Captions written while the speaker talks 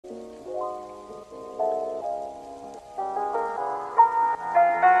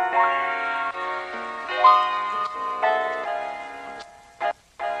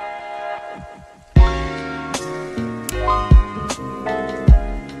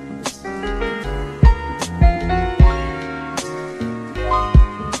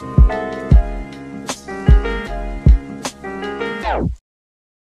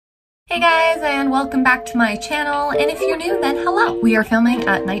guys, and welcome back to my channel, and if you're new, then hello. We are filming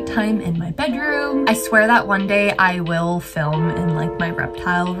at nighttime in my bedroom. I swear that one day I will film in like my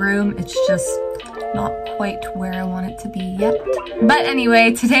reptile room. It's just not quite where I want it to be yet. But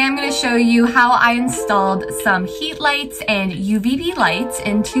anyway, today I'm going to show you how I installed some heat lights and UVB lights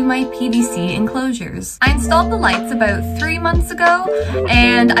into my PVC enclosures. I installed the lights about 3 months ago,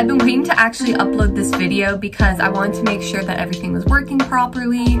 and I've been waiting to actually upload this video because I wanted to make sure that everything was working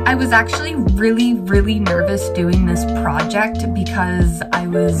properly. I was actually really nervous doing this project because I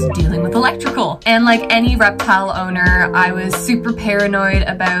was dealing with electrical. And like any reptile owner, I was super paranoid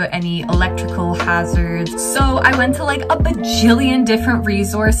about any electrical hazards. So I went to like a bajillion different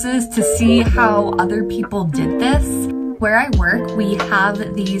resources to see how other people did this. Where I work, we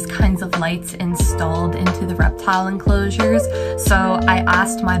have these kinds of lights installed into the reptile enclosures, so I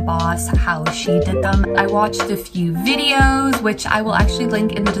asked my boss how she did them. I watched a few videos, which I will actually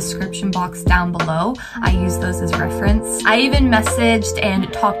link in the description box down below. I use those as reference. I even messaged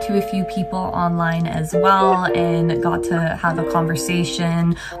and talked to a few people online as well and got to have a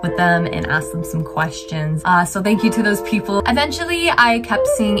conversation with them and ask them some questions. So thank you to those people. Eventually, I kept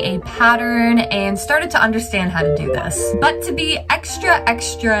seeing a pattern and started to understand how to do this. But to be extra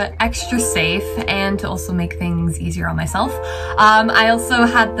safe and to also make things easier on myself, I also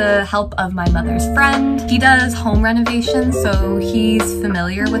had the help of my mother's friend. He does home renovations, so he's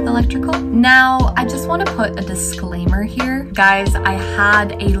familiar with electrical. Now, I just want to put a disclaimer here. Guys, I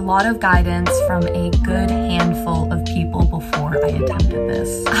had a lot of guidance from a good handful of people before I attempted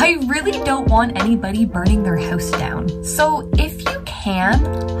this. I really don't want anybody burning their house down. So if you can,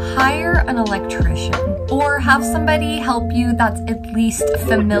 hire an electrician or have somebody help you that's at least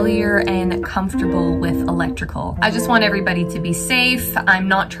familiar and comfortable with electrical. I just want everybody to be safe. I'm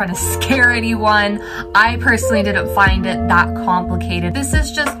not trying to scare anyone. I personally didn't find it that complicated. This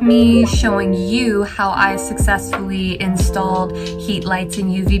is just me showing you how I successfully installed heat lights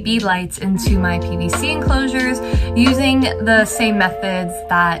and UVB lights into my PVC enclosures using the same methods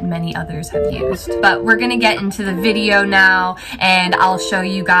that many others have used. But we're gonna get into the video now, and I'll show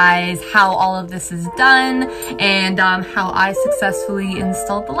you guys how all of this is done and how I successfully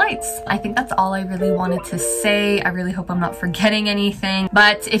installed the lights. I think that's all I really wanted to say. I really hope I'm not forgetting anything.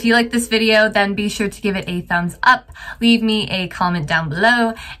 But if you like this video, then be sure to give it a thumbs up, leave me a comment down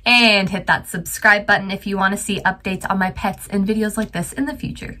below, and hit that subscribe button if you want to see updates on my pets and videos like this in the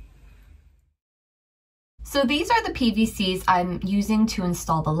future. So these are the PVCs I'm using to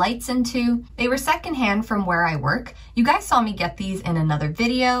install the lights into. They were secondhand from where I work. You guys saw me get these in another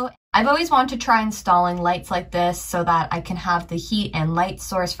video. I've always wanted to try installing lights like this so that I can have the heat and light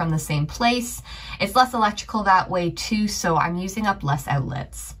source from the same place. It's less electrical that way too, so I'm using up less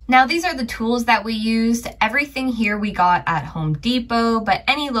outlets. Now these are the tools that we used. Everything here we got at Home Depot, but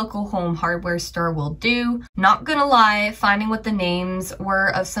any local home hardware store will do. Not gonna lie, finding what the names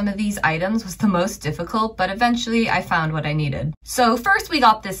were of some of these items was the most difficult, but eventually I found what I needed. So first we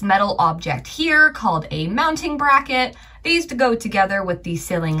got this metal object here called a mounting bracket. These to go together with the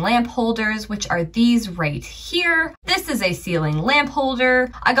ceiling lamp holders, which are these right here. This is a ceiling lamp holder.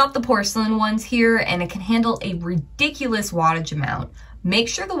 I got the porcelain ones here, and it can handle a ridiculous wattage amount. Make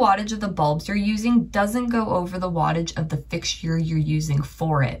sure the wattage of the bulbs you're using doesn't go over the wattage of the fixture you're using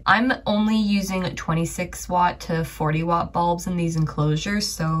for it. I'm only using 26 watt to 40 watt bulbs in these enclosures,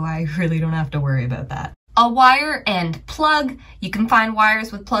 so I really don't have to worry about that. A wire and plug. You can find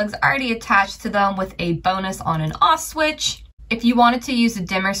wires with plugs already attached to them with a bonus on and off switch. If you wanted to use a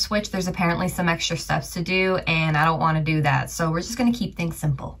dimmer switch, there's apparently some extra steps to do, and I don't want to do that, so we're just going to keep things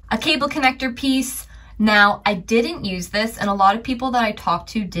simple. A cable connector piece. Now, I didn't use this, and a lot of people that I talked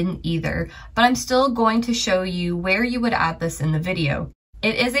to didn't either, but I'm still going to show you where you would add this in the video.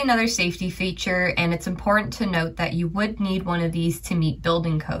 It is another safety feature, and it's important to note that you would need one of these to meet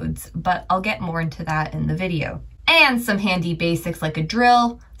building codes, but I'll get more into that in the video. And some handy basics like a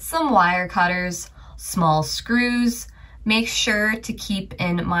drill, some wire cutters, small screws. Make sure to keep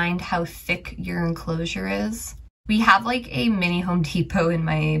in mind how thick your enclosure is. We have like a mini Home Depot in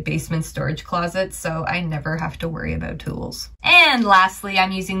my basement storage closet, so I never have to worry about tools. And lastly,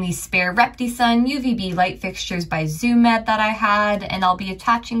 I'm using these spare Reptisun UVB light fixtures by ZoomMed that I had, and I'll be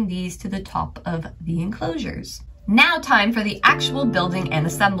attaching these to the top of the enclosures. Now time for the actual building and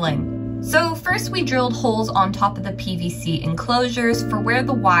assembling. So first we drilled holes on top of the PVC enclosures for where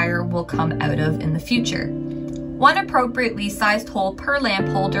the wire will come out of in the future. One appropriately sized hole per lamp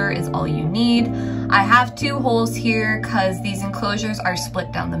holder is all you need. I have 2 holes here because these enclosures are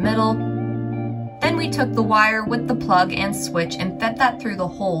split down the middle. Then we took the wire with the plug and switch and fed that through the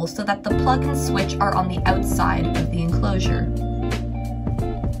hole so that the plug and switch are on the outside of the enclosure.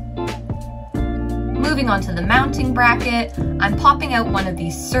 Moving on to the mounting bracket, I'm popping out one of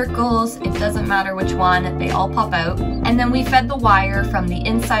these circles. It doesn't matter which one, they all pop out. And then we fed the wire from the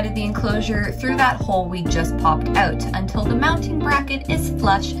inside of the enclosure through that hole we just popped out until the mounting bracket is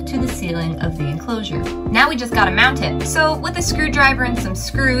flush to the ceiling of the enclosure. Now we just gotta mount it. So with a screwdriver and some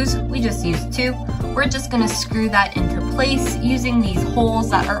screws, we just used 2, we're just gonna screw that into place using these holes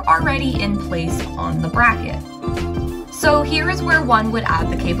that are already in place on the bracket. So here is where one would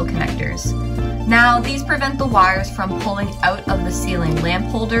add the cable connectors. Now these prevent the wires from pulling out of the ceiling lamp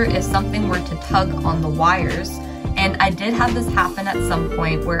holder if something were to tug on the wires. And I did have this happen at some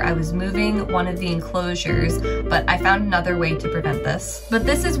point where I was moving one of the enclosures, but I found another way to prevent this. But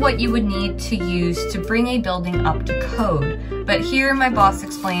this is what you would need to use to bring a building up to code. But here my boss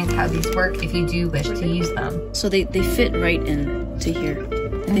explains how these work if you do wish to use them. So they fit right in to here.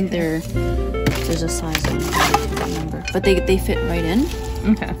 I think there's a size on it, I can't remember. But they fit right in.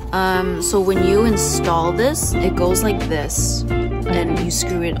 Okay. So when you install this, it goes like this. And you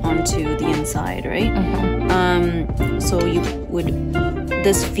screw it onto the inside, right? So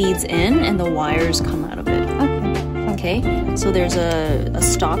this feeds in and the wires come out of it. Okay, so there's a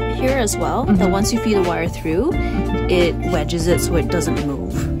stop here as well, that once you feed the wire through, it wedges it so it doesn't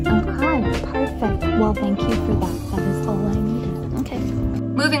move. Okay, perfect. Well, thank you for that. That is all I needed. Okay.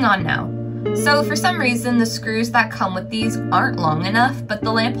 Moving on now. So for some reason, the screws that come with these aren't long enough, but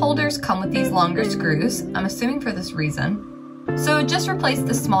the lamp holders come with these longer screws. I'm assuming for this reason. So just replace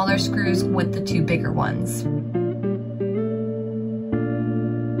the smaller screws with the 2 bigger ones.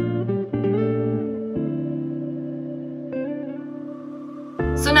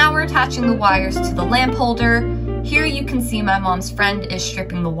 So now we're attaching the wires to the lamp holder. Here you can see my mom's friend is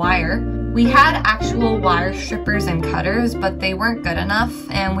stripping the wire. We had actual wire strippers and cutters, but they weren't good enough,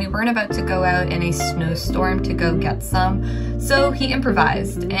 and we weren't about to go out in a snowstorm to go get some, so he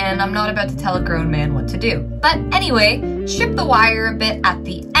improvised, and I'm not about to tell a grown man what to do. But anyway, strip the wire a bit at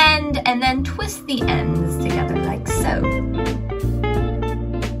the end, and then twist the ends together like so.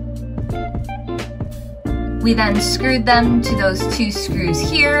 We then screwed them to those 2 screws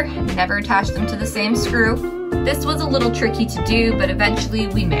here, never attached them to the same screw. This was a little tricky to do, but eventually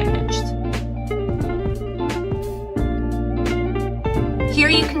we managed. Here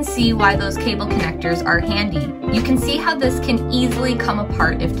you can see why those cable connectors are handy. You can see how this can easily come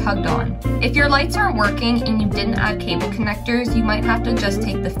apart if tugged on. If your lights aren't working and you didn't add cable connectors, you might have to just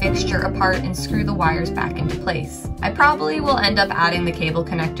take the fixture apart and screw the wires back into place. I probably will end up adding the cable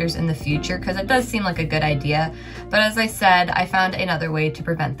connectors in the future because it does seem like a good idea, but as I said, I found another way to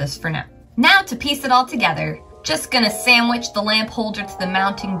prevent this for now. Now to piece it all together. Just gonna sandwich the lamp holder to the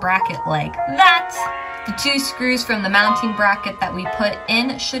mounting bracket like that. The 2 screws from the mounting bracket that we put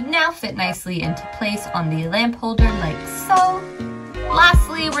in should now fit nicely into place on the lamp holder like so.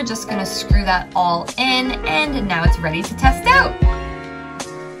 Lastly, we're just gonna screw that all in, and now it's ready to test out.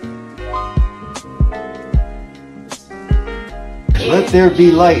 Let there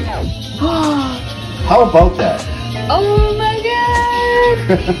be light. How about that? Oh my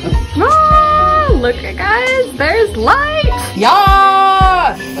god! Oh, look at guys, there's light!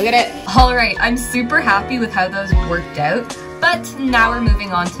 Yeah! Look at it. Alright, I'm super happy with how those worked out, but now we're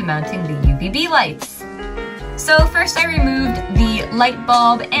moving on to mounting the UVB lights. So first I removed the light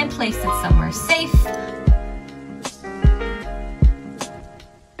bulb and placed it somewhere safe.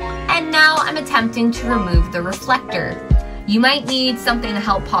 And now I'm attempting to remove the reflector. You might need something to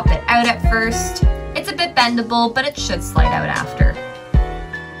help pop it out at first. It's a bit bendable, but it should slide out after.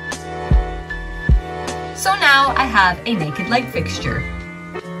 So now I have a naked light fixture.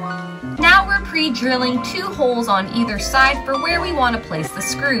 Now we're pre-drilling 2 holes on either side for where we want to place the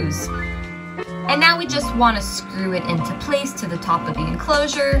screws. And now we just want to screw it into place to the top of the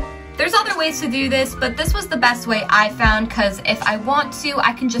enclosure. There's other ways to do this, but this was the best way I found because if I want to,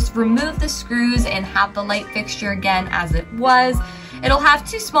 I can just remove the screws and have the light fixture again as it was. It'll have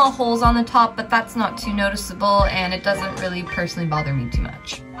 2 small holes on the top, but that's not too noticeable and it doesn't really personally bother me too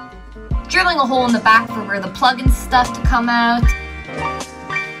much. Drilling a hole in the back for where the plug and stuff to come out.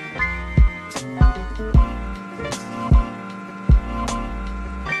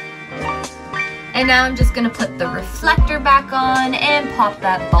 And now I'm just gonna put the reflector back on and pop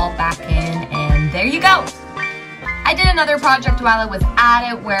that bulb back in, and there you go. I did another project while I was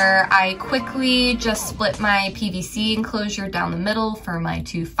at it where I quickly just split my PVC enclosure down the middle for my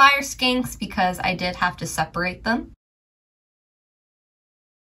 2 fire skinks because I did have to separate them.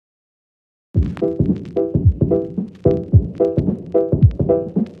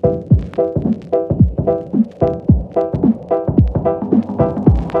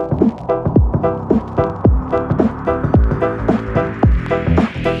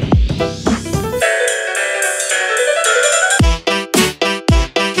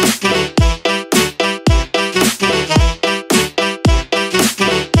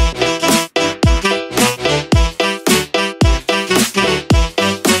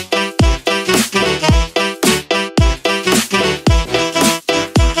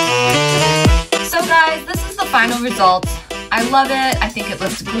 final result. I love it. I think it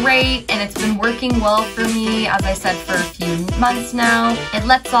looks great, and it's been working well for me, as I said, for a few months now. It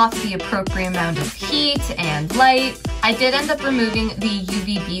lets off the appropriate amount of heat and light. I did end up removing the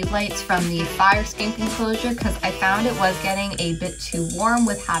UVB lights from the fire skink enclosure because I found it was getting a bit too warm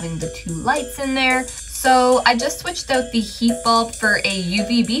with having the 2 lights in there. So I just switched out the heat bulb for a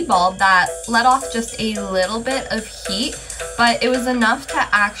UVB bulb that let off just a little bit of heat, but it was enough to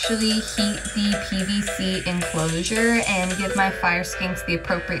actually heat the PVC enclosure and give my fire skinks the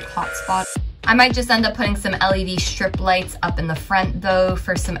appropriate hot spot. I might just end up putting some LED strip lights up in the front though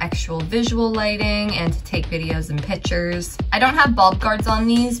for some actual visual lighting and to take videos and pictures. I don't have bulb guards on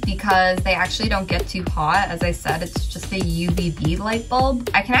these because they actually don't get too hot. As I said, it's just a UVB light bulb.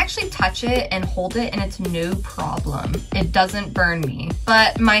 I can actually touch it and hold it and it's no problem. It doesn't burn me.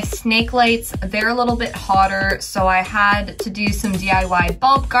 But my snake lights, they're a little bit hotter, so I had to do some DIY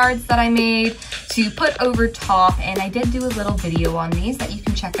bulb guards that I made to put over top, and I did do a little video on these that you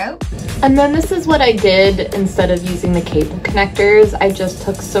can check out. And then this is what I did instead of using the cable connectors. I just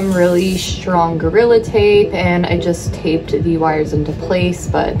took some really strong Gorilla Tape and I just taped the wires into place,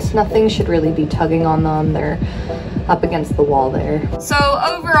 but nothing should really be tugging on them. They're up against the wall there. So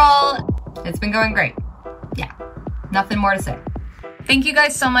overall, it's been going great. Yeah, nothing more to say. Thank you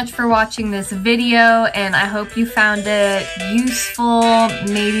guys so much for watching this video, and I hope you found it useful.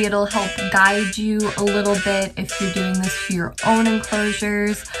 Maybe it'll help guide you a little bit if you're doing this for your own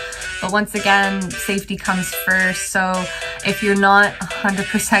enclosures. But once again, safety comes first. So if you're not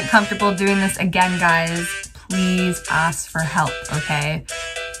 100% comfortable doing this again, guys, please ask for help, okay?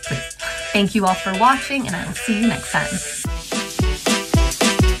 Please. Thank you all for watching, and I will see you next time.